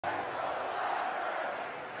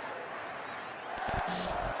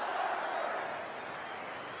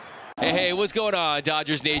Hey, what's going on,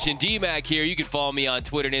 Dodgers Nation? D-Mac here. You can follow me on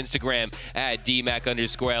Twitter and Instagram at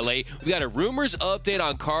DMac_LA. We got a rumors update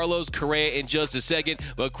on Carlos Correa in just a second,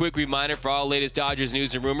 but quick reminder for all latest Dodgers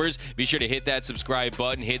news and rumors, be sure to hit that subscribe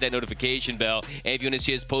button, hit that notification bell, and if you want to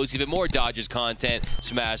see us post even more Dodgers content,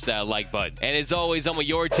 smash that like button. And as always, I want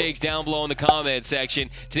your takes down below in the comment section.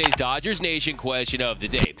 Today's Dodgers Nation question of the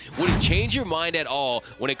day: would it change your mind at all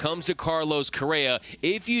when it comes to Carlos Correa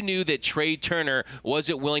if you knew that Trey Turner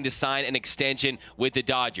wasn't willing to sign an extension with the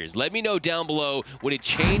Dodgers? Let me know down below. Would it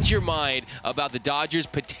change your mind about the Dodgers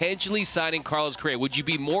potentially signing Carlos Correa? Would you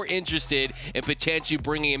be more interested in potentially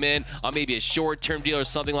bringing him in on maybe a short-term deal or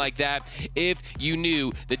something like that if you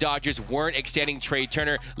knew the Dodgers weren't extending Trey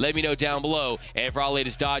Turner? Let me know down below. And for all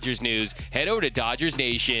latest Dodgers news, head over to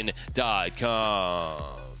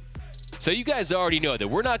DodgersNation.com. So you guys already know that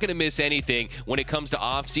we're not going to miss anything when it comes to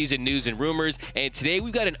offseason news and rumors, and today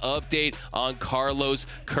we've got an update on Carlos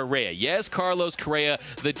Correa. Yes, Carlos Correa,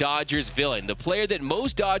 the Dodgers villain, the player that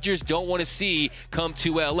most Dodgers don't want to see come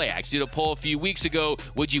to LA. I actually did a poll a few weeks ago.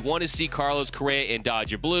 Would you want to see Carlos Correa in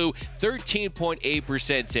Dodger blue?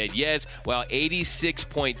 13.8% said yes, while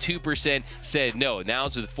 86.2% said no. Now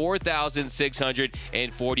it's with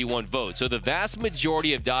 4,641 votes. So the vast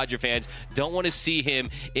majority of Dodger fans don't want to see him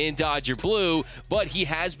in Dodger blue, but he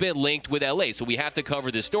has been linked with LA. So we have to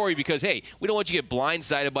cover this story because, hey, we don't want you to get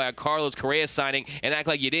blindsided by a Carlos Correa signing and act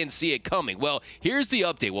like you didn't see it coming. Well, here's the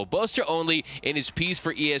update. Well, Buster Olney, in his piece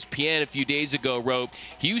for ESPN a few days ago, wrote,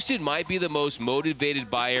 Houston might be the most motivated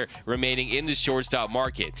buyer remaining in the shortstop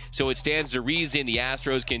market. So it stands to reason the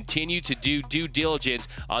Astros continue to do due diligence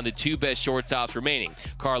on the two best shortstops remaining,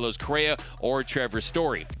 Carlos Correa or Trevor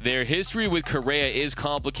Story. Their history with Correa is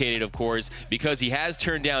complicated, of course, because he has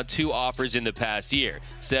turned down two offers in the past year.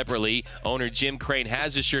 Separately, owner Jim Crane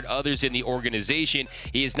has assured others in the organization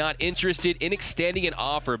he is not interested in extending an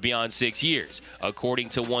offer beyond 6 years. According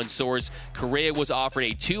to one source, Correa was offered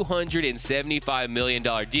a $275 million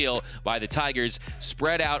deal by the Tigers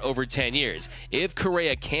spread out over 10 years. If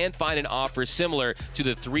Correa can find an offer similar to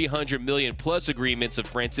the $300 million plus agreements of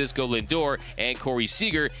Francisco Lindor and Corey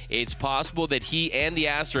Seager, it's possible that he and the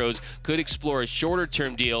Astros could explore a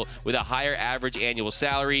shorter-term deal with a higher average annual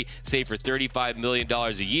salary, say for $35 million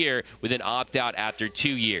a year, with an opt-out after 2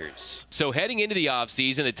 years. So heading into the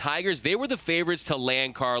offseason, the Tigers, they were the favorites to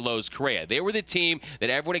land Carlos Correa. They were the team that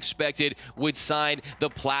everyone expected would sign the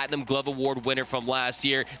Platinum Glove Award winner from last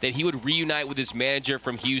year, that he would reunite with his manager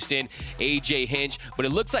from Houston, A.J. Hinch, but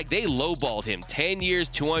it looks like they lowballed him. 10 years,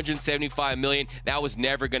 $275 million. That was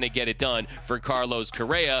never going to get it done for Carlos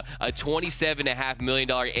Correa. A $27.5 million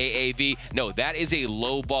AAV. No, that is a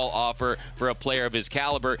lowball offer for a player of his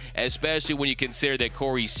caliber, especially when you consider that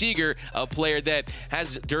Corey Seager, a player that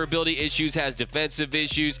has durability issues, has defensive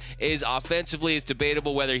issues, is offensively, it's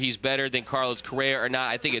debatable whether he's better than Carlos Correa or not.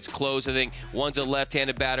 I think it's close. I think one's a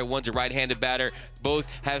left-handed batter, one's a right-handed batter.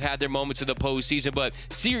 Both have had their moments in the postseason, but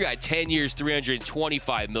Seager got 10 years,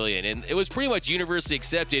 $325 million, and it was pretty much universally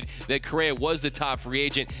accepted that Correa was the top free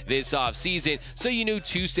agent this offseason, so you knew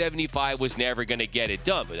 275 was never going to get it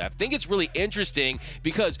done. But I think it's really interesting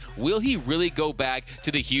because will he really go back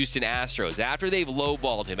to the Houston Astros after they've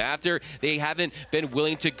lowballed him, after they haven't been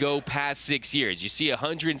willing to go past 6 years? You see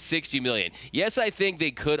 $160 million. Yes, I think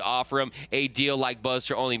they could offer him a deal like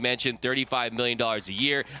Buster only mentioned, $35 million a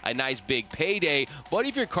year, a nice big payday. But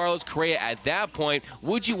if you're Carlos Correa at that point,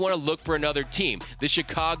 would you want to look for another team? The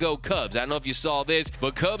Chicago Cubs. I don't know if you saw this,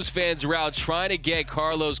 but Cubs fans are out trying to get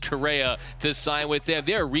Carlos Correa to sign with them.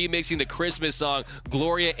 They're remixing the Christmas song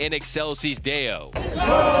Gloria in Excelsis Deo.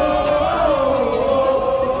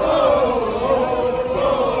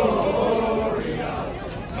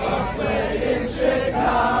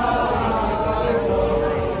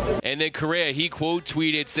 And then Correa, he quote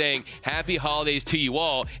tweeted saying, "Happy holidays to you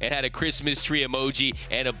all," and had a Christmas tree emoji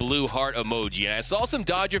and a blue heart emoji. And I saw some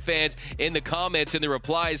Dodger fans in the comments and the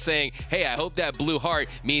replies saying, hey, I hope that blue heart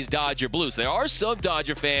means Dodger blue. So there are some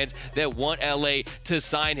Dodger fans that want LA to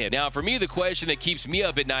sign him. Now, for me, the question that keeps me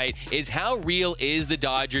up at night is how real is the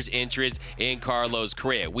Dodgers' interest in Carlos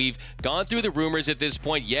Correa? We've gone through the rumors at this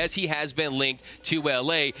point. Yes, he has been linked to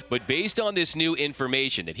LA, but based on this new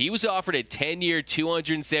information that he was offered a 10-year,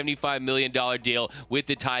 $275 $275 million deal with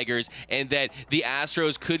the Tigers, and that the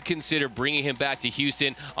Astros could consider bringing him back to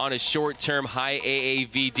Houston on a short-term high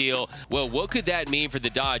AAV deal. Well, what could that mean for the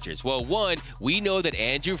Dodgers? Well, one, we know that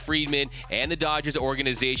Andrew Friedman and the Dodgers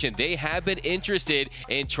organization, they have been interested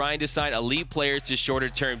in trying to sign elite players to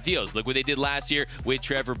shorter-term deals. Look what they did last year with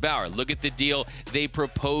Trevor Bauer. Look at the deal they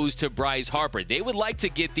proposed to Bryce Harper. They would like to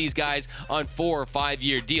get these guys on 4 or 5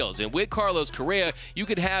 year deals. And with Carlos Correa, you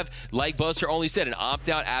could have, like Buster only said, an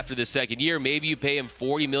opt-out after the second year. Maybe you pay him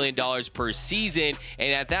 $40 million per season,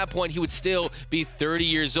 and at that point, he would still be 30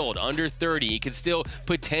 years old, under 30. He could still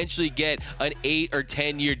potentially get an 8 or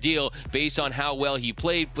 10 year deal based on how well he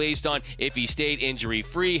played, based on if he stayed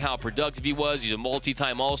injury-free, how productive he was. He's a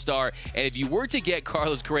multi-time All-Star. And if you were to get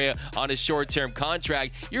Carlos Correa on a short-term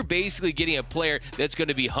contract, you're basically getting a player that's going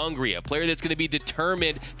to be hungry, a player that's going to be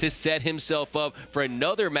determined to set himself up for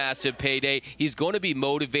another massive payday. He's going to be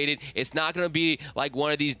motivated. It's not going to be like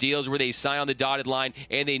one of these deals where they sign on the dotted line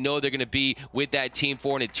and they know they're going to be with that team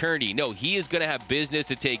for an eternity. No, he is going to have business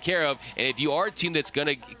to take care of. And if you are a team that's going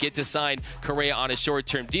to get to sign Correa on a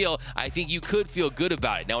short-term deal, I think you could feel good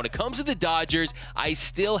about it. Now, when it comes to the Dodgers, I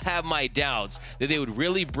still have my doubts that they would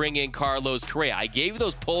really bring in Carlos Correa. I gave you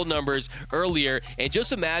those poll numbers earlier, and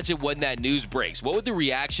just imagine when that news breaks. What would the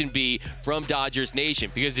reaction be from Dodgers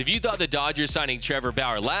Nation? Because if you thought the Dodgers signing Trevor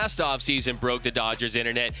Bauer last offseason broke the Dodgers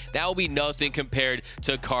internet, that will be nothing compared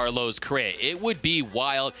to Carlos Correa. It would be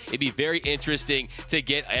wild. It'd be very interesting to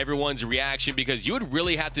get everyone's reaction, because you would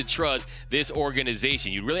really have to trust this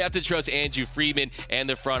organization. You really have to trust Andrew Friedman and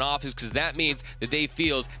the front office, because that means that they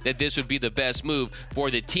feel that this would be the best move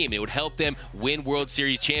for the team. It would help them win World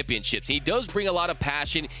Series championships. He does bring a lot of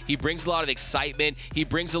passion. He brings a lot of excitement. He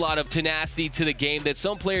brings a lot of tenacity to the game that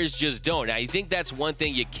some players just don't. And I think that's one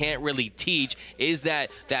thing you can't really teach, is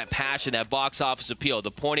that passion, that box office appeal,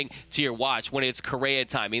 the pointing to your watch when it's Correa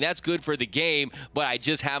time. I mean, that's good for the game, but I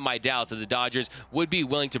just have my doubts that the Dodgers would be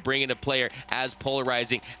willing to bring in a player as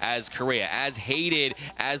polarizing as Correa, as hated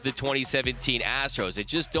as the 2017 Astros. I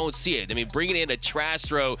just don't see it. I mean, bringing in a trash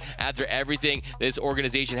throw after everything this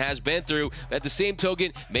organization has been through, at the same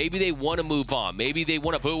token, maybe they want to move on. Maybe they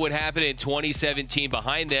want to put what happened in 2017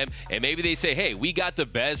 behind them, and maybe they say, hey, we got the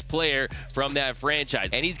best player from that franchise,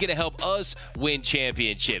 and he's going to help us win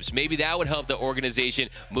championships. Maybe that would help the organization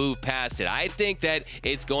move past it. I think that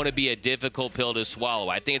it's going to be a difficult pill to swallow.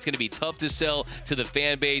 I think it's going to be tough to sell to the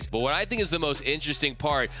fan base, but what I think is the most interesting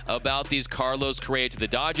part about these Carlos Correa to the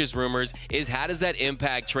Dodgers rumors is, how does that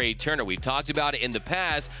impact Trey Turner? We've talked about it in the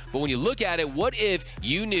past, but when you look at it, what if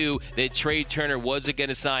you knew that Trey Turner wasn't going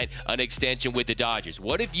to sign an extension with the Dodgers?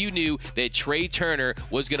 What if you knew that Trey Turner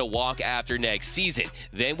was going to walk after next season?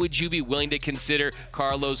 Then would you be willing to consider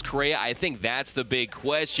Carlos Correa? I think that's the big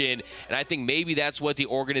question, and I think maybe that's what the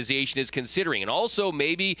organization is considering. And also,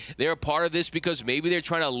 maybe they're a part of this because maybe they're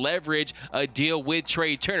trying to leverage a deal with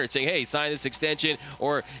Trey Turner, saying, hey, sign this extension,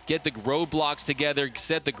 or get the roadblocks together,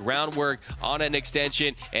 set the groundwork on an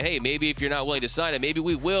extension, and hey, maybe if you're not willing to sign it, maybe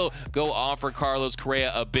we will go offer Carlos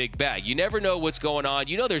Correa a big bag. You never know what's going on.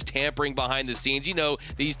 You know there's tampering behind the scenes. You know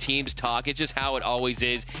these teams talk. It's just how it always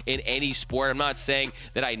is in any sport. I'm not saying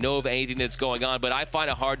that I know of anything that's going on, but I find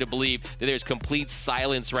it hard to believe that there's complete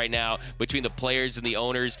silence right now between the players and the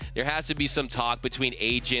owners. There has to be some talk between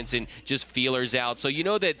agents and just feelers out. So you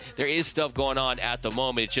know that there is stuff going on at the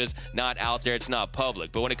moment. It's just not out there. It's not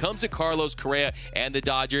public. But when it comes to Carlos Correa and the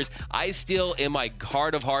Dodgers, I still, in my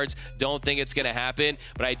heart of hearts, don't think it's going to happen.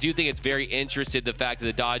 But I do think it's very interesting, the fact that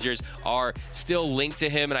the Dodgers are still linked to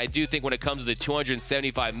him. And I do think when it comes to the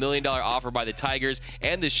 $275 million offer by the Tigers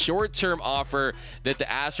and the short-term offer that the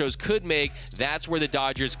Astros could make, that's where the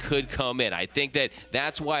Dodgers could come in. I think that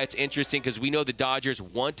that's why it's interesting, because we know the Dodgers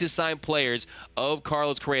want to sign players of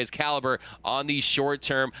Carlos Correa's caliber on these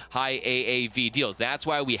short-term high AAV deals. That's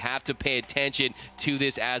why we have to pay attention to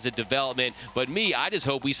this as a development. But I just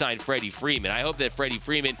hope we sign Freddie Freeman. I hope that Freddie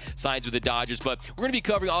Freeman signs with the Dodgers. But we're going to be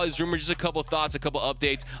covering all these rumors, just a couple thoughts, a couple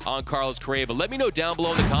updates on Carlos Correa. But let me know down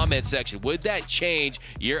below in the comment section, would that change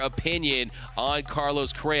your opinion on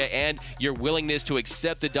Carlos Correa and your willingness to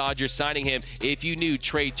accept the Dodgers signing him if you knew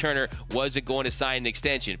Trey Turner wasn't going to sign an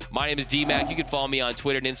extension? My name is D-Mac. You can follow me on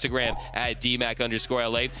Twitter and Instagram at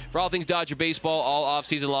DMac_LA. For all things Dodger baseball all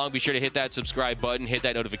offseason long, be sure to hit that subscribe button, hit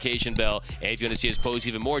that notification bell, and if you want to see us post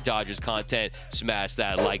even more Dodgers content, smash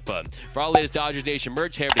that like button. For all the latest Dodgers Nation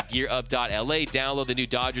merch, head over to gearup.la. Download the new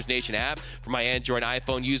Dodgers Nation app for my Android and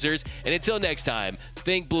iPhone users. And until next time,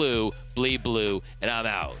 think blue, bleed blue, and I'm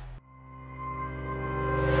out.